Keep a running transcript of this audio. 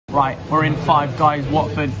Right, we're in Five Guys,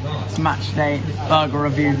 Watford. It's match day, burger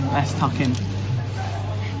review. Let's tuck in.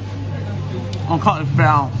 I'll cut this bit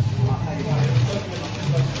out.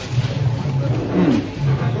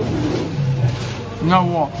 You know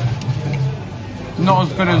what? Not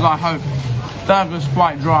as good as I hoped. Burger's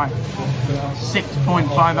quite dry.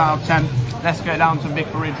 6.5 out of 10. Let's get down to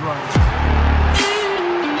Vicarage Road.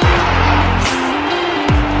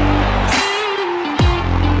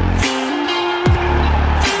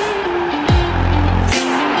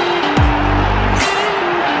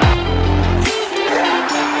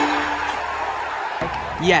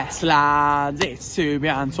 Yes lads, it's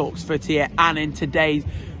Subian Talks Foot here, and in today's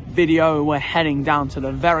video we're heading down to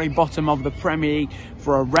the very bottom of the Premier League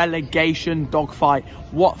for a relegation dogfight.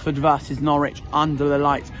 Watford versus Norwich under the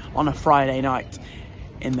lights on a Friday night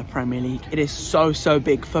in the Premier League. It is so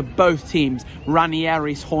big for both teams.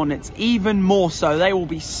 Ranieri's Hornets even more so. They will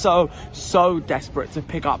be so desperate to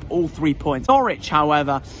pick up all 3 points. Norwich,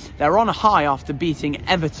 however, they're on a high after beating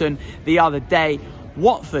Everton the other day.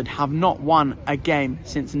 Watford have not won a game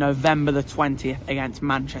since November the 20th against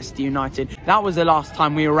Manchester United. That was the last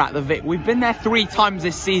time we were at the Vic. We've been there 3 times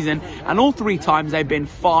this season, and all 3 times they've been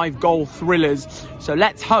 5-goal thrillers. So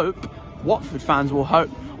let's hope, Watford fans will hope,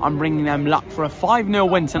 I'm bringing them luck for a 5-0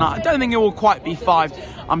 win tonight. I don't think it will quite be 5.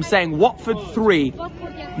 I'm saying Watford 3,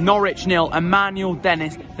 Norwich 0. Emmanuel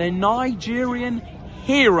Dennis, the Nigerian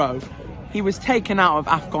hero. He was taken out of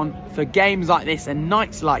AFCON for games like this and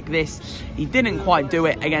nights like this. He didn't quite do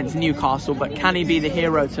it against Newcastle, but can he be the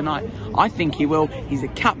hero tonight? I think he will. He's the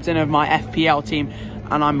captain of my FPL team,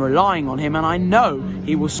 and I'm relying on him, and I know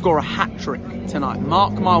he will score a hat-trick tonight.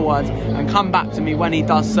 Mark my words, and come back to me when he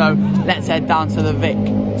does so. Let's head down to the Vic.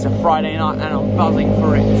 It's a Friday night, and I'm buzzing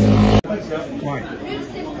for it. Right,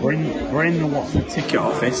 we're in the Watford ticket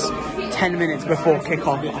office. 10 minutes before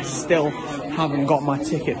kick-off, I still haven't got my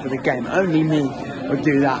ticket for the game. Only me would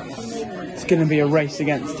do that. It's going to be a race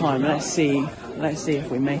against time. Let's see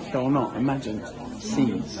if we make it or not. Imagine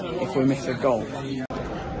scenes if we miss a goal.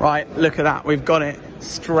 Right, look at that. We've got it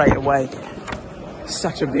straight away.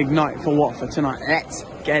 Such a big night for Watford tonight. Let's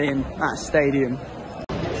get in that stadium.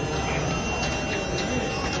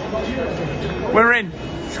 We're in.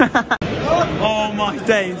 Oh my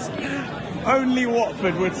days. Only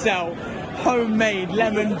Watford would sell homemade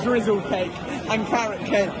lemon drizzle cake and carrot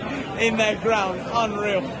cake in their ground.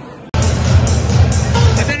 Unreal.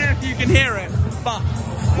 I don't know if you can hear it, but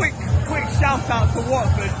quick shout out to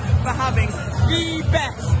Watford for having the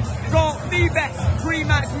best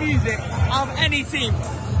pre-match music of any team.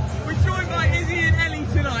 We're joined by Izzy and Ellie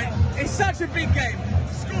tonight. It's such a big game.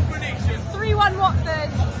 Score prediction. 3-1 Watford,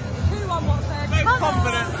 2-1 Watford. Very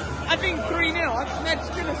confident. I think 3-0. I think they're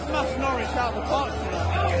just going to smash Norwich out of the park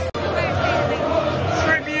tonight.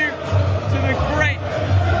 Tribute to the great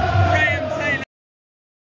Graham Taylor.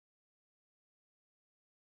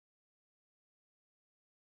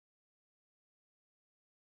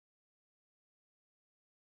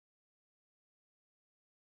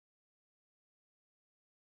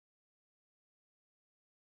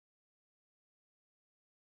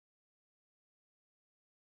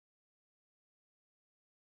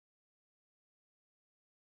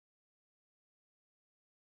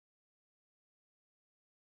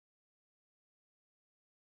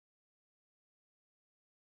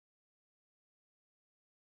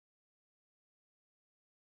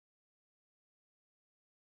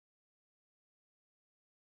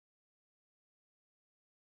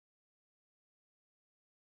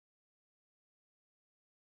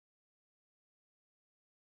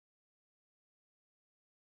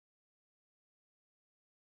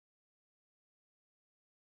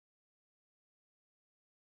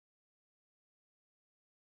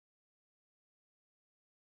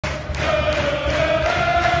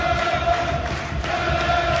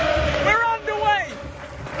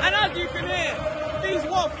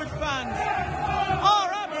 Watford fans are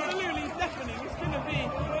absolutely deafening. It's going to be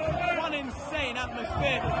one insane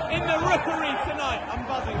atmosphere in the Rookery tonight. I'm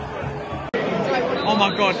buzzing for it. Oh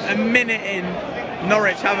my god, a minute in,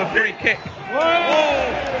 Norwich have a free kick. Whoa!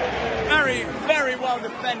 Very well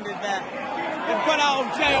defended there. They've got out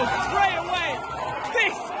of jail straight away.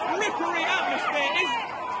 This Rookery atmosphere is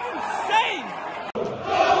insane.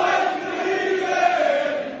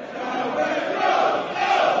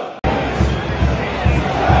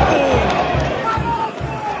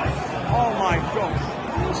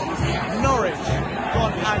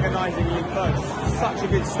 Agonisingly close. Such a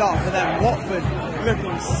good start for them. Watford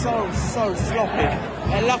looking so sloppy.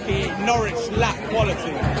 They're lucky Norwich lack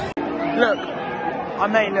quality. Look, I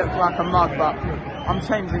may look like a mug, but I'm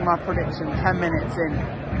changing my prediction 10 minutes in.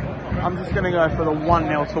 I'm just going to go for the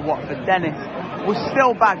 1-0 to Watford. Dennis will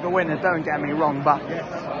still bag the winner, don't get me wrong, but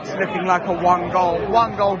it's looking like a one goal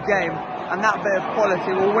game, and that bit of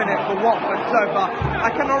quality will win it for Watford so far. I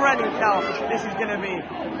can already tell this is going to be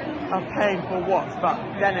a pain for Watts, but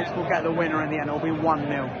Dennis will get the winner in the end. It'll be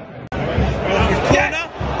 1-0. Corner!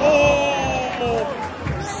 Oh!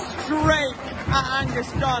 Straight at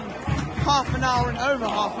Angus Gunn. Half an hour in, over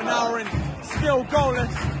half an hour in, still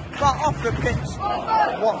goalless, but off the pitch.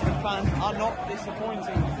 Watford fans are not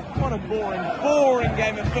disappointing. What a boring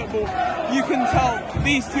game of football. You can tell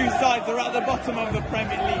these two sides are at the bottom of the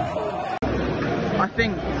Premier League. I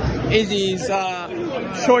think Izzy's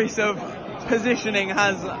choice of positioning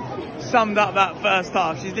has summed up that first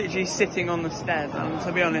half. She's literally sitting on the stairs, and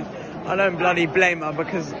to be honest, I don't bloody blame her,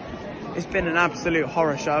 because it's been an absolute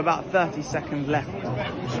horror show. About 30 seconds left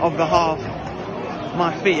of the half.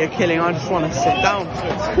 My feet are killing. I just want to sit down.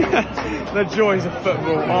 The joys of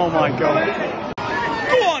football. Oh my God.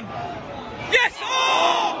 Go on. Yes.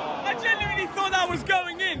 Oh! I genuinely thought that was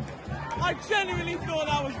going in. I genuinely thought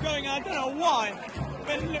that was going in. I don't know why,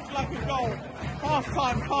 but it looked like a goal. Half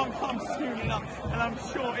time can't come soon enough, and I'm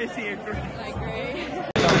sure Izzy agrees. I agree.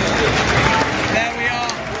 There we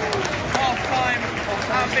are. Half time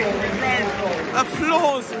at Victory Road.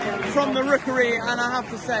 Applause from the Rookery, and I have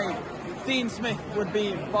to say, Dean Smith would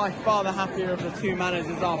be by far the happier of the two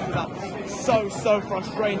managers after that. So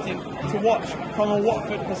frustrating to watch from a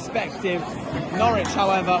Watford perspective. Norwich,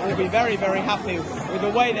 however, will be very happy with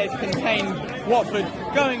the way they've contained Watford.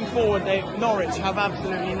 Going forward, Norwich have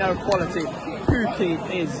absolutely no quality. Pookie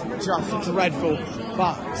is just dreadful,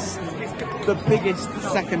 but the biggest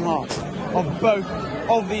second half of both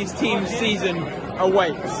of these teams' season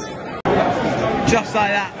awaits. Just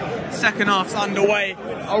like that, second half's underway.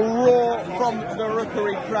 A roar from the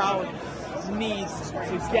Rookery crowd needs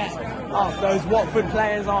to get up those Watford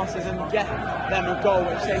players' asses and get them a goal,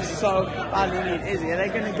 which they so badly need. Izzy, are they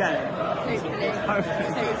going to get it? Hopefully.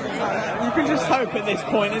 You can just hope at this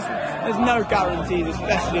point. There's no guarantees,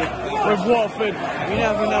 especially with Watford. You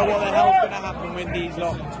never know what the hell's going to happen with these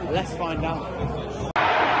lot. Let's find out.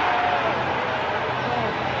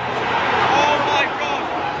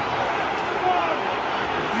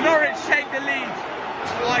 Norwich take the lead.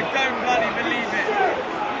 I don't bloody believe it.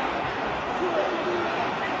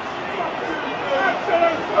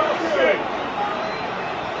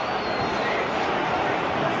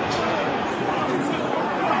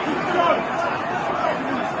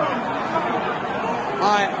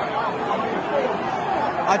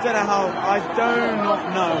 I don't know how. I do not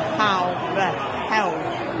know how the hell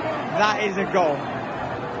that is a goal.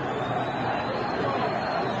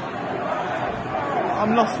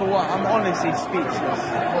 I'm lost for what? I'm honestly speechless.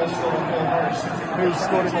 Who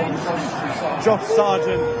scored it?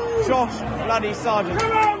 Josh bloody Sargent.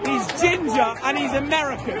 He's ginger and he's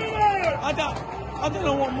American. I don't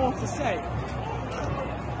know what more to say.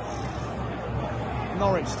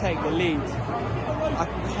 Norwich take the lead. I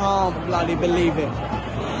can't bloody believe it.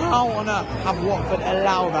 How on earth have Watford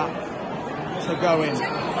allowed that to go in?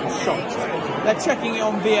 I'm shocked. They're checking it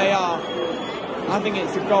on VAR. I think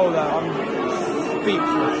it's a goal though. I'm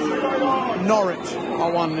speechless. Norwich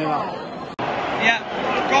are 1-0 up. Yeah,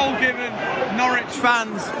 goal given. Norwich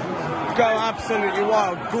fans go absolutely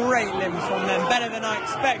wild. Great limbs from them. Better than I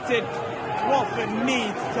expected. Watford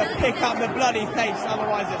needs to pick up the bloody pace,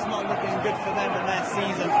 otherwise it's not looking good for them in their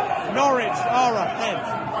season. Norwich are ahead.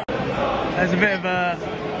 There's a bit of a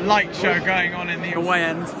light show going on in the away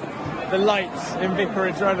end. The lights in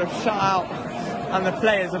Vicarage Road have shut out and the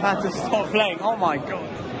players have had to stop playing. Oh my God.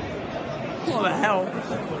 What the hell?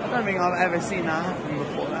 I don't think I've ever seen that happen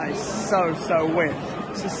before. That is so weird.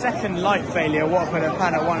 It's the second light failure Watford have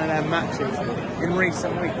had at one of their matches in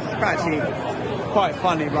recent weeks. It's actually quite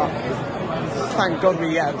funny, but thank God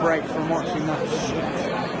we get a break from watching that shit.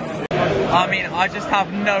 I mean, I just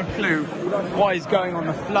have no clue what is going on.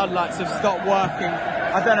 The floodlights have stopped working.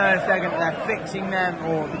 I don't know if they're fixing them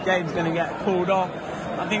or the game's going to get called off.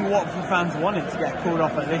 I think Watford fans want it to get called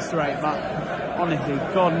off at this rate, but honestly,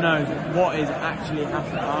 God knows what is actually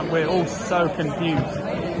happening. We're all so confused.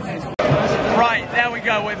 Right, there we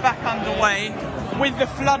go. We're back underway with the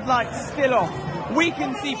floodlights still off. We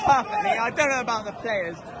can see perfectly. I don't know about the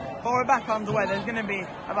players, but we're back underway. There's going to be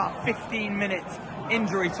about 15 minutes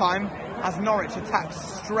injury time as Norwich attacks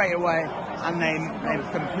straight away, and they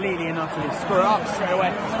completely and utterly screw it up straight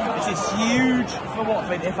away. This is huge for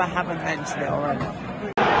Watford, if I haven't mentioned it already.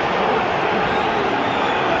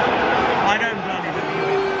 I don't bloody believe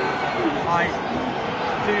it. I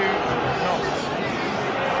do not.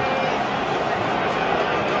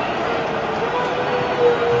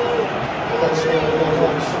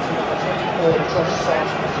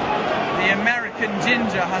 American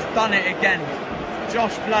Ginger has done it again.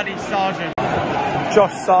 Josh bloody Sargent.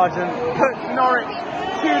 Josh Sargent puts Norwich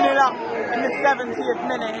 2-0 up in the 70th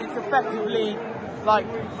minute. It's effectively like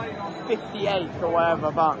 58th or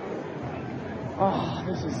whatever, but oh,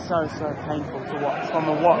 this is so painful to watch from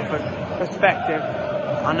a Watford perspective.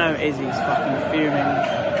 I know Izzy's fucking fuming.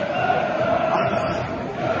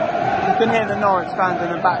 You can hear the Norwich fans in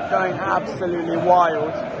the back going absolutely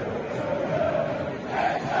wild.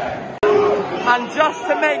 And just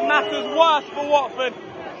to make matters worse for Watford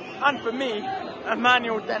and for me,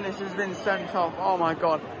 Emmanuel Dennis has been sent off. Oh my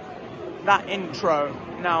god. That intro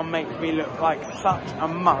now makes me look like such a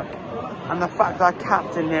mug. And the fact that I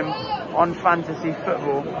captained him on fantasy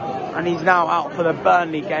football and he's now out for the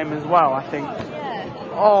Burnley game as well, I think.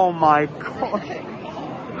 Oh my god.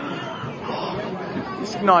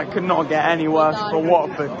 This night could not get any worse for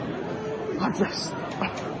Watford. I'm just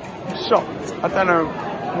shocked. I don't know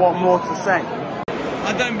what more to say.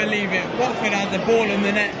 I don't believe it. Watford had the ball in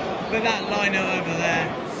the net, but that liner over there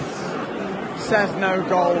says no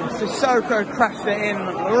goal. Sissoko crashed it in,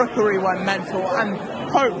 Rookery went mental, and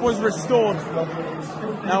hope was restored.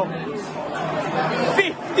 Now,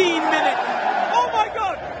 15 minutes. Oh my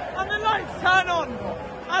god! And the lights turn on.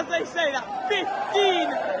 As they say that,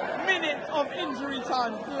 15 minutes of injury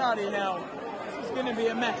time. Bloody hell. This is going to be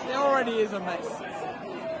a mess. It already is a mess.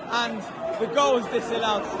 And the goal is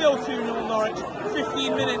disallowed. Still 2-0 Norwich.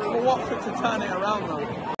 15 minutes for Watford to turn it around though.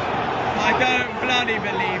 I don't bloody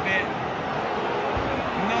believe it.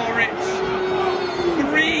 Norwich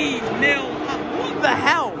 3-0 up. What the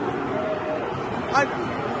hell?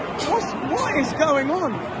 What is going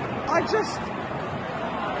on?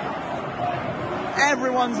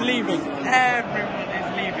 Everyone's leaving. Everyone is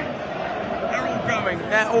leaving.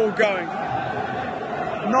 They're all going.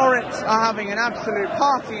 Norwich are having an absolute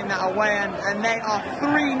party in that away end, and they are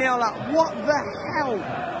 3-0 up. What the hell?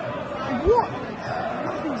 What?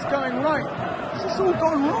 Nothing's going right. It's just all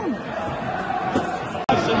gone wrong.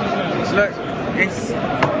 Look,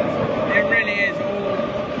 it really is all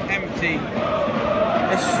empty.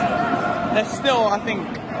 There's still, I think,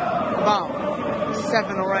 about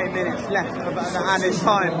 7 or 8 minutes left of the added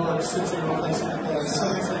time.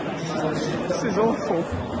 This is awful.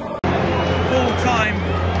 Full time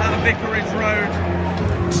at Vicarage Road,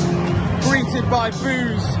 greeted by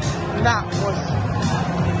boos. That was,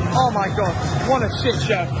 oh my god, what a shit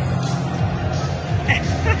show.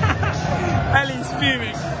 Ellie's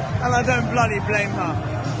fuming, and I don't bloody blame her.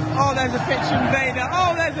 Oh, there's a pitch invader.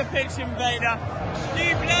 Oh, there's a pitch invader.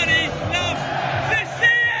 You bloody love to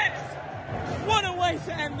see it. What a way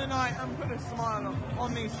to end the night and put a smile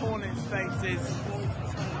on these Hornets' faces.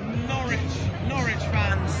 Norwich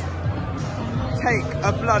fans, take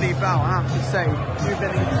a bloody bow, I have to say. You've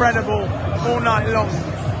been incredible all night long.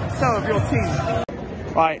 So have your team.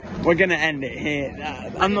 Right, we're going to end it here.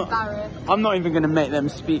 I'm not even going to make them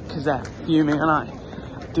speak because they're fuming, and I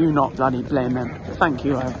do not bloody blame them. Thank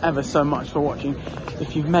you ever so much for watching.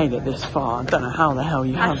 If you've made it this far, I don't know how the hell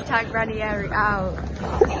you have. Hashtag Ranieri out.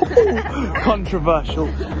 Controversial.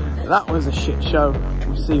 That was a shit show.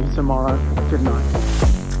 We'll see you tomorrow. Good night.